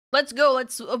Let's go.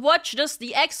 Let's watch this.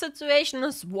 The X situation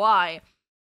is why.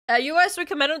 You guys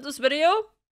recommended this video.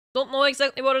 Don't know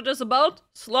exactly what it is about.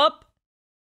 Slop.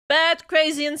 Bad,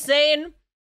 crazy, insane.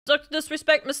 Dr.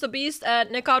 Disrespect, Mr. Beast, and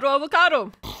Nikado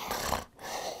Avocado.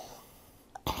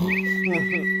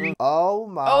 Oh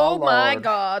my Oh my Lord.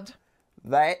 god.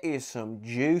 That is some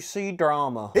juicy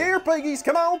drama. Here, piggies,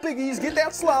 come on, piggies, get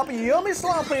that sloppy, yummy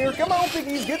slop here. Come on,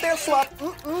 piggies, get that slop.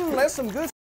 That's some good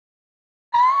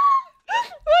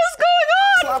What's going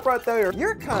on? slop right there.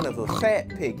 You're kind of a fat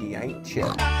piggy, ain't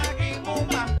you?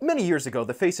 Many years ago,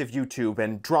 the face of YouTube,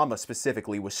 and drama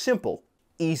specifically, was simple,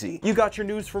 easy. You got your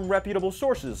news from reputable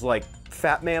sources like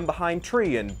Fat Man Behind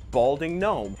Tree and Balding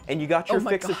Gnome, and you got your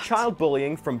fix of child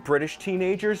bullying from British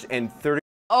teenagers and 30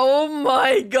 Oh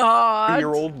my god.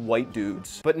 year-old white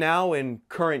dudes. But now, in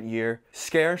current year,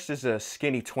 scarce is a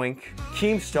skinny twink.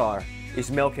 Keemstar is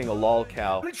milking a lol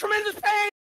cow. I'm in tremendous pain!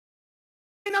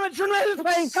 I'm in tremendous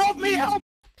pain! Help me! Help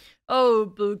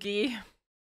Oh, Boogie.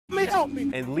 me! Help me!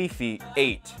 And Leafy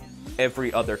ate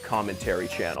every other commentary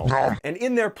channel. And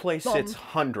in their place sits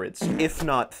hundreds, if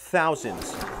not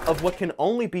thousands, of what can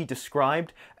only be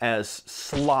described as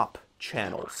slop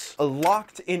channels,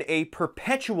 locked in a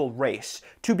perpetual race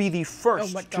to be the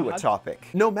first to a topic.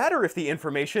 No matter if the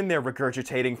information they're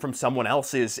regurgitating from someone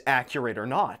else is accurate or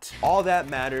not, all that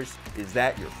matters is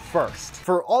that you're first.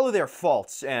 For all of their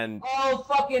faults and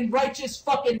Fucking righteous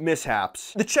fucking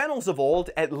mishaps, the channels of old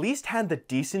at least had the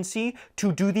decency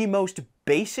to do the most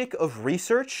basic of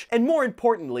research, and more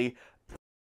importantly,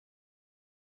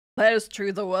 That is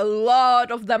true though. A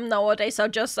lot of them nowadays are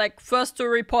just like first to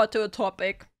report to a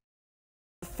topic.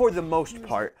 for the most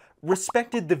part,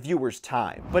 respected the viewer's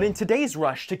time. But in today's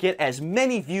rush to get as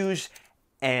many views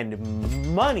and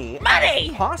money as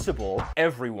possible,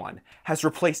 everyone has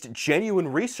replaced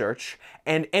genuine research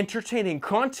and entertaining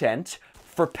content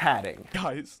for padding.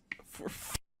 Guys, for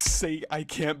f***'s sake, I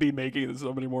can't be making this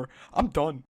up anymore. I'm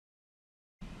done.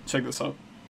 Check this out.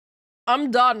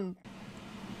 I'm done.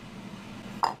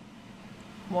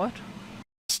 What?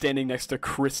 Standing next to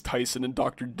Chris Tyson and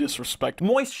Dr. Disrespect.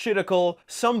 Moist shitical,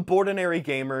 some ordinary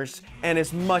gamers, and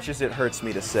as much as it hurts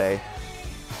me to say,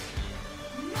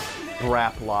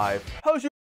 Rap Live. How's your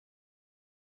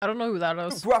I don't know who that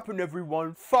is. rapping,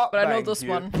 everyone? Fuck But I know bang this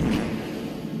here. one.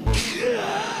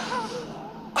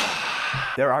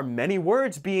 There are many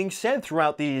words being said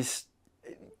throughout these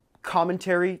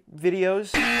commentary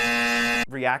videos,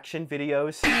 reaction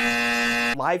videos,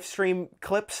 live stream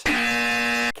clips,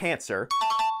 cancer,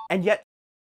 and yet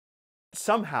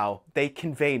somehow they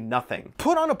convey nothing.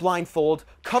 Put on a blindfold,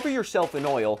 cover yourself in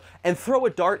oil, and throw a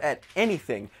dart at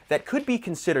anything that could be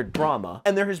considered drama,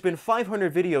 and there has been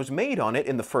 500 videos made on it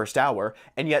in the first hour,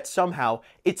 and yet somehow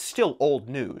it's still old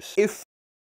news. If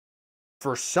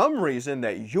for some reason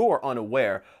that you're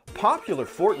unaware, popular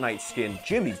Fortnite skin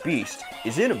Jimmy Beast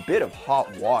is in a bit of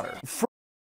hot water.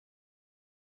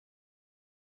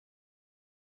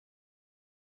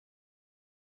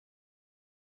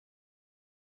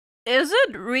 Is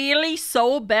it really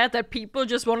so bad that people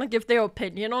just want to give their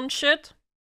opinion on shit?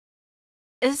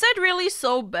 Is it really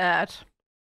so bad?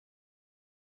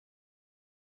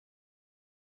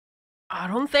 I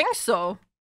don't think so.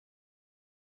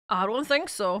 I don't think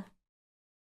so.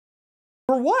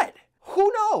 For what?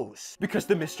 Who knows? Because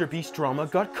the Mr. Beast drama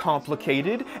got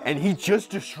complicated, and he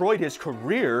just destroyed his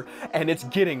career, and it's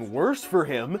getting worse for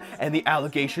him, and the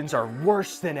allegations are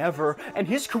worse than ever, and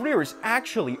his career is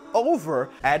actually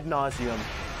over ad nauseum,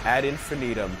 ad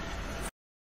infinitum,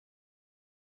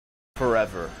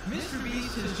 forever. Mr.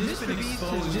 Beast has just been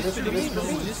exposed.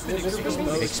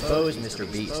 Expose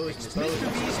Mr. Beast.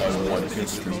 I want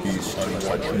Mr. Beast to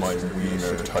touch my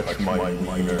wiener, touch my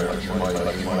wiener,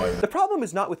 touch my. The problem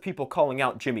is not with people calling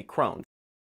out Jimmy Crone.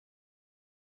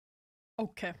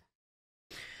 Okay.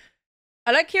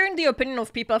 I like hearing the opinion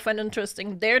of people I find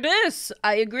interesting. There it is.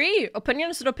 I agree.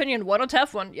 Opinion is an opinion. Why not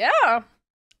have one? Yeah.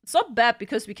 It's not bad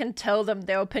because we can tell them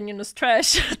their opinion is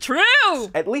trash. True!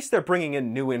 At least they're bringing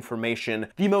in new information,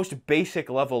 the most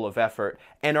basic level of effort,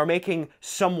 and are making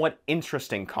somewhat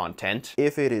interesting content.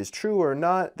 If it is true or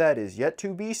not, that is yet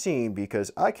to be seen, because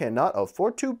I cannot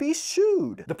afford to be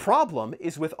sued. The problem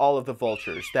is with all of the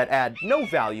vultures that add no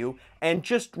value and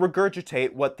just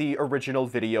regurgitate what the original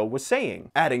video was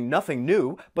saying, adding nothing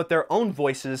new but their own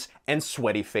voices and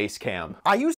sweaty face cam.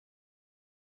 I use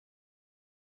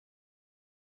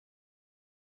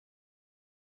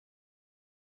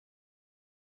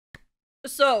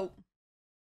So,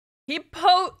 he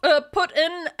put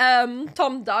in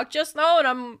Tom Dark just now,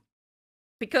 and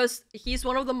because he's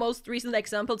one of the most recent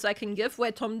examples I can give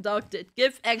where Tom Dark did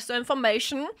give extra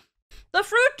information. The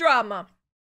fruit drama.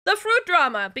 the fruit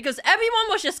drama, because everyone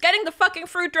was just getting the fucking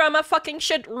fruit drama fucking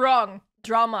shit wrong.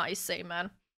 Drama, I say,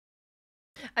 man.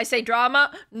 I say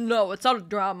drama? No, it's not a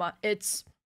drama. It's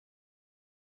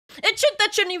shit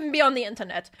that shouldn't even be on the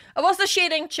internet. It was the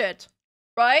cheating shit,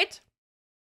 right?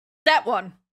 That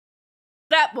one.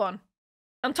 That one.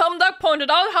 And Tom Duck pointed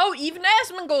out how even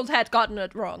Asmongold had gotten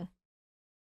it wrong.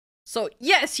 So,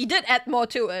 yes, he did add more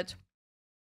to it.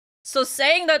 So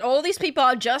saying that all these people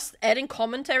are just adding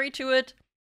commentary to it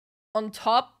on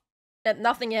top and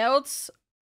nothing else,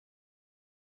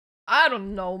 I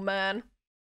don't know, man.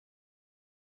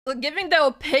 So giving their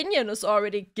opinion is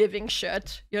already giving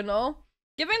shit, you know?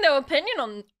 Giving their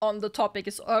opinion on the topic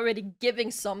is already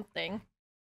giving something.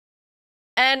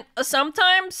 And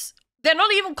sometimes they're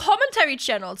not even commentary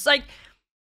channels. Like,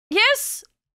 yes,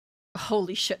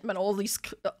 holy shit, man, all these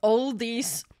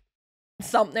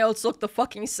thumbnails look the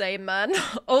fucking same, man.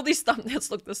 All these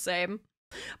thumbnails look the same.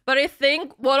 But I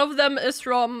think one of them is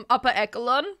from Upper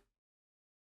Echelon.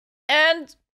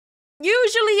 And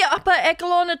usually Upper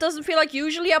Echelon, it doesn't feel like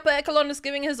usually Upper Echelon is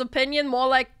giving his opinion, more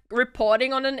like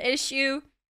reporting on an issue.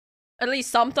 At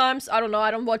least sometimes. I don't know, I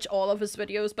don't watch all of his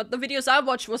videos, but the videos I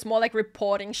watched was more like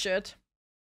reporting shit.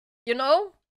 You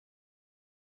know?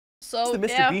 So, the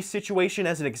Mr. Beast situation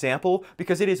as an example,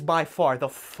 because it is by far the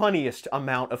funniest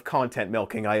amount of content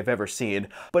milking I have ever seen,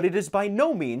 but it is by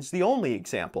no means the only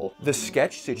example. The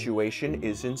sketch situation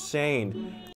is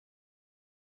insane.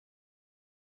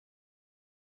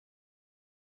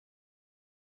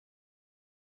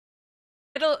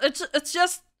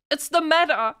 It's the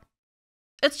meta.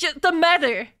 It's just the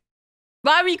meta.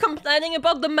 Why are we complaining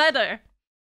about the meta?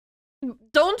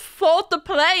 Don't fault the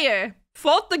player.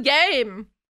 Fault the game.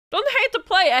 Don't hate the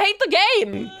player, hate the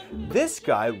game. This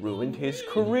guy ruined his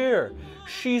career.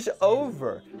 She's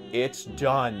over. It's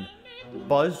done.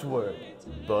 Buzzword.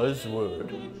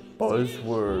 Buzzword.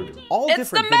 Buzzword. All it's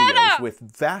different the meta. videos with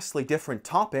vastly different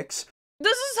topics.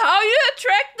 This is how you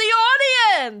attract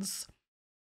the audience.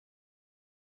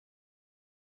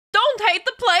 Don't hate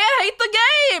the player, hate the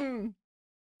game.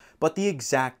 But the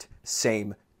exact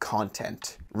same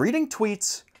content. Reading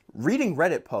tweets, reading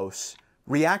Reddit posts,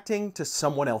 reacting to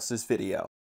someone else's video.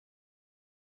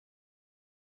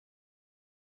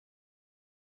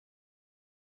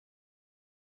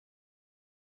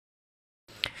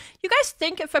 You guys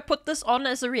think if I put this on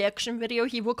as a reaction video,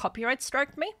 he will copyright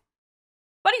strike me?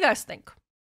 What do you guys think?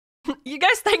 You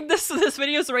guys think this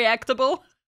video is reactable?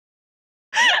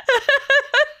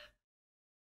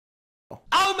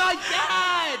 Oh my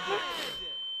god!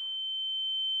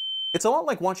 It's a lot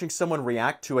like watching someone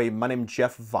react to a My Name's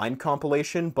Jeff Vine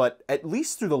compilation, but at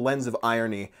least through the lens of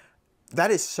irony,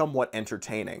 that is somewhat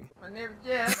entertaining. My name's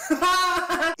Jeff.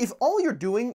 If all you're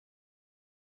doing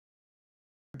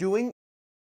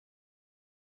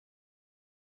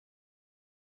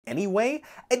anyway,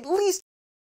 at least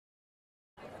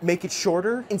make it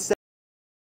shorter instead.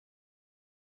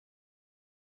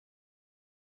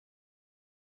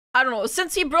 I don't know,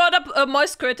 since he brought up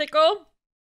Moist Critical,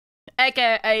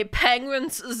 aka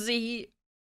Penguins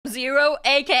Z0,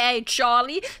 aka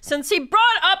Charlie, since he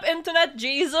brought up Internet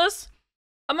Jesus,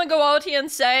 I'm gonna go out here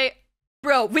and say,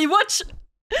 bro, we watch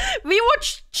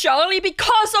Charlie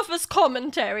because of his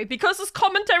commentary, because his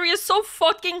commentary is so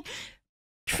fucking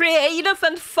creative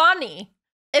and funny.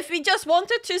 If we just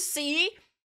wanted to see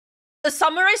a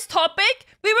summarized topic,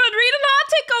 we would read an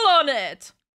article on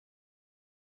it.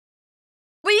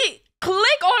 We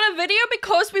click on a video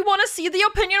because we want to see the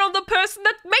opinion of the person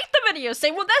that made the video.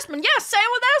 Same with Esmond. Yes, same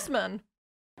with Esmond.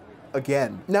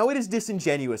 Again, now it is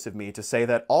disingenuous of me to say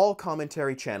that all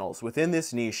commentary channels within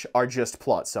this niche are just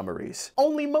plot summaries.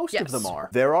 Only most of them are.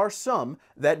 There are some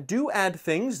that do add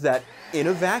things that, in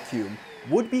a vacuum,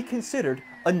 would be considered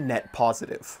a net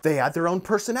positive. They add their own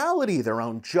personality, their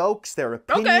own jokes, their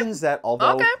opinions that,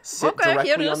 although sit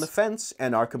directly on the fence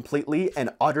and are completely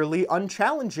and utterly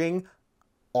unchallenging,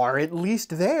 are at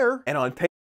least there. And on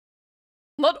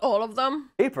not all of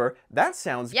them. Paper, that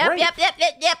sounds great. Yep.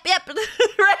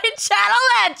 Right, Channel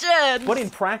Legend! But in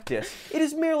practice, it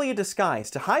is merely a disguise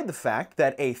to hide the fact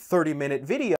that a 30-minute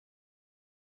video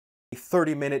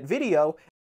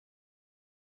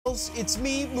It's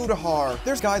me, Mutahar.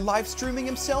 There's a guy live streaming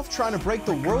himself trying to break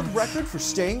the world record for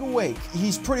staying awake.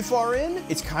 He's pretty far in.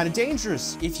 It's kind of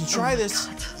dangerous. If you try this,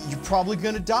 you're probably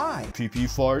gonna die. Pee-pee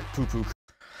fart, poo-poo.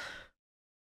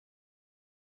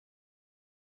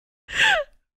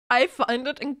 I find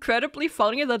it incredibly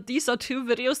funny that these are two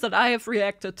videos that I have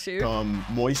reacted to.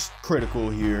 Moist Critical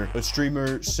here. A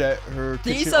streamer set her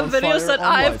These are videos that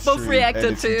I have both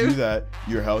reacted to. If you do that,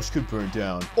 your house could burn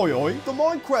down. Oi oi, the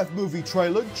Minecraft movie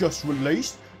trailer just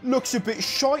released. Looks a bit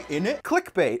shite, innit?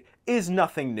 Clickbait is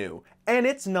nothing new, and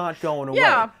it's not going away.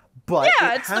 Yeah. But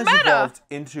Yeah, it it's the has meta. evolved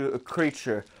into a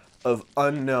creature of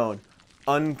unknown,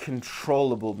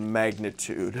 uncontrollable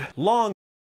magnitude. Long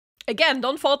Again,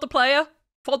 don't fault the player,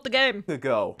 fault the game.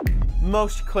 ago,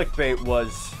 most clickbait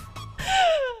was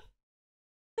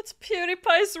It's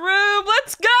PewDiePie's room,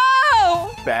 let's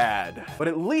go! bad, but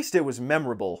at least it was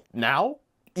memorable. Now,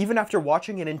 even after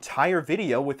watching an entire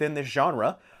video within this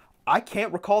genre, I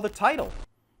can't recall the title,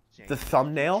 the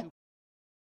thumbnail.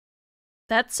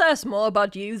 That says more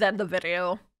about you than the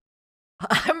video.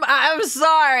 I'm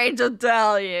sorry to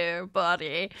tell you,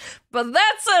 buddy, but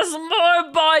that says more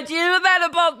about you than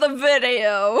about the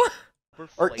video.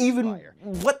 Or even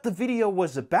what the video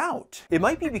was about. It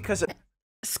might be because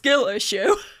Skill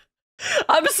issue.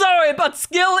 I'm sorry, but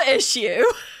skill issue.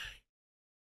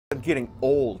 I'm getting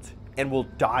old and will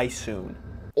die soon.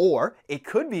 Or it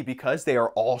could be because they are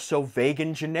all so vague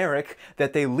and generic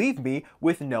that they leave me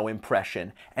with no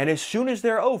impression. And as soon as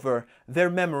they're over, their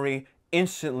memory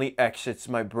instantly exits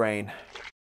my brain.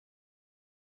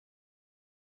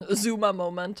 Zuma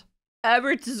moment.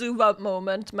 Every Zuma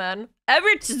moment, man.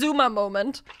 Every Zuma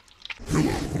moment.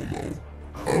 Hello, homo.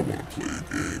 I want to play a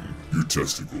game. Your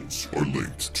testicles are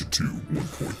linked to two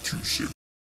 1.26.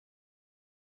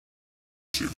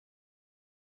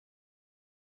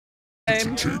 It's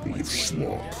a table of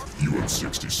slop. You have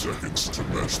 60 seconds to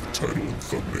match the title and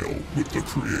thumbnail with the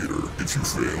creator. If you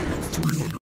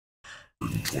fail,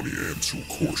 320 amps will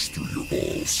course through your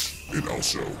balls. And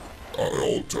also,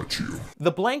 I'll touch you.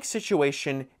 The blank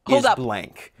situation Hold is up.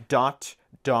 blank. ...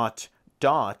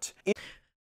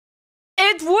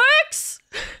 It works!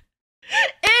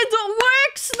 It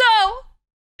works though!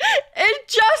 It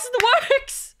just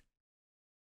works!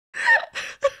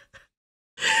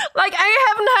 Like, I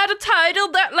haven't had a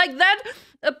title that like that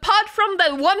apart from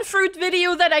that one fruit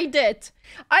video that I did.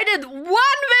 I did one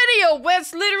video where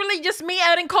it's literally just me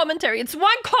adding commentary. It's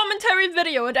one commentary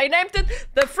video and I named it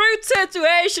The Fruit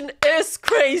Situation is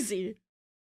Crazy.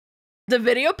 The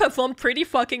video performed pretty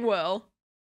fucking well.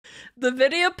 The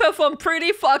video performed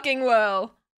pretty fucking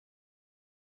well.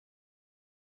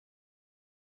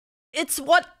 It's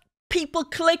what people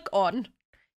click on.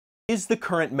 Is the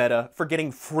current meta for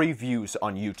getting free views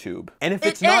on YouTube. And if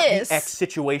it's It not is. the X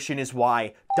situation is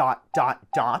Y ...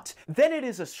 then it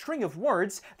is a string of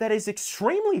words that is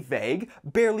extremely vague,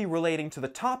 barely relating to the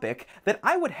topic, that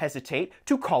I would hesitate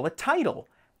to call a title.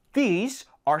 These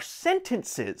are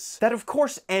sentences that of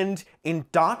course end in ...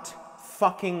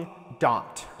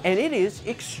 And it is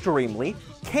extremely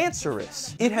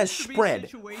cancerous. It has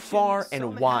spread far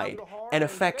and wide and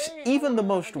affects even the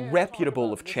most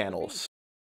reputable of channels.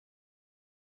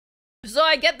 So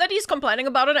I get that he's complaining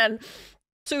about it, and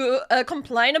to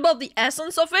complain about the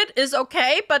essence of it is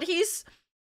okay, but he's...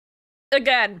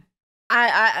 Again,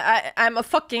 I'm a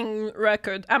fucking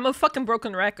record. I'm a fucking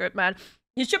broken record, man.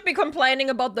 He should be complaining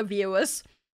about the viewers. ...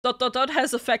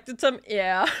 has affected him,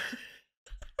 yeah.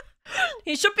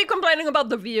 He should be complaining about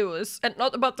the viewers, and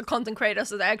not about the content creators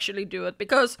that actually do it,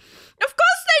 because of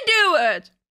course they do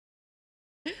it!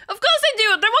 Of course they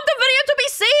do! They want the video to be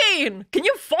seen! Can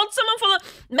you fault someone for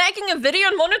making a video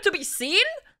and want it to be seen?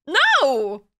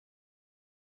 No!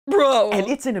 Bro! And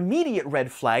it's an immediate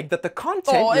red flag that the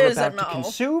content Oh, you're is it about to now?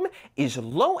 consume is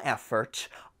low effort,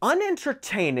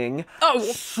 unentertaining, Oh,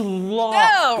 slop.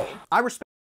 no! I respect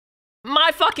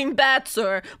My fucking bad,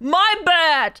 sir. My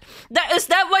bad! Is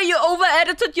that why you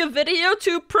over-edited your video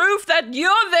to prove that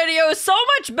your video is so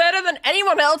much better than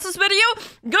anyone else's video?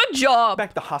 Good job!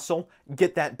 the hustle,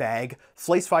 get that bag.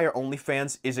 Flacefire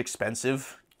OnlyFans is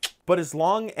expensive. But as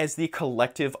long as the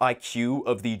collective IQ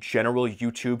of the general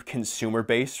YouTube consumer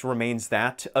base remains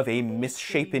that of a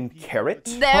misshapen carrot,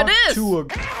 There it is!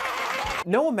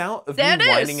 no amount of There me it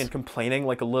is. whining and complaining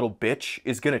like a little bitch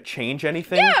is gonna change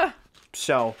anything. Yeah!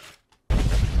 So,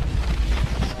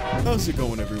 How's it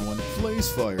going, everyone?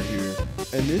 Flacefire here,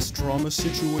 and this drama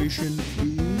situation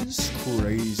is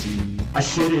crazy. I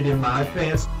shit it in my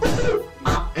pants.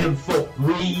 I am for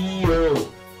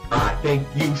real. I think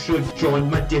you should join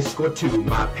my Discord too.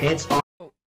 My pants are.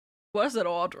 What is it,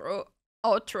 outro?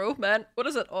 Outro, man? What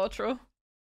is it, outro?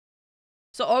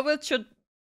 So all of it should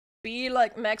be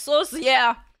like Maxos?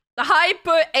 Yeah. The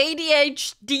hyper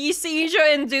ADHD seizure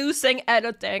inducing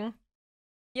editing.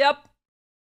 Yep.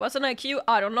 What's an IQ?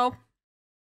 I don't know.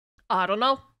 I don't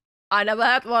know. I never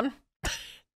had one.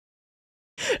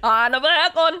 I never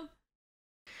had one.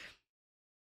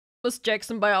 Was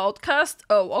Jackson by Outcast?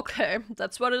 Oh, okay.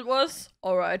 That's what it was?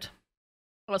 Alright.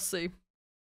 Let's see.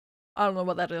 I don't know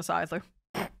what that is either.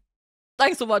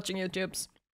 Thanks for watching, YouTubes.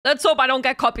 Let's hope I don't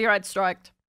get copyright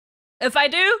striked. If I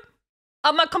do,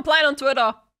 I'm gonna complain on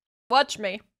Twitter. Watch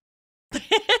me. Bye,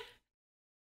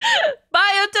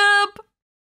 YouTube!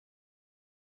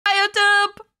 Bye, YouTube!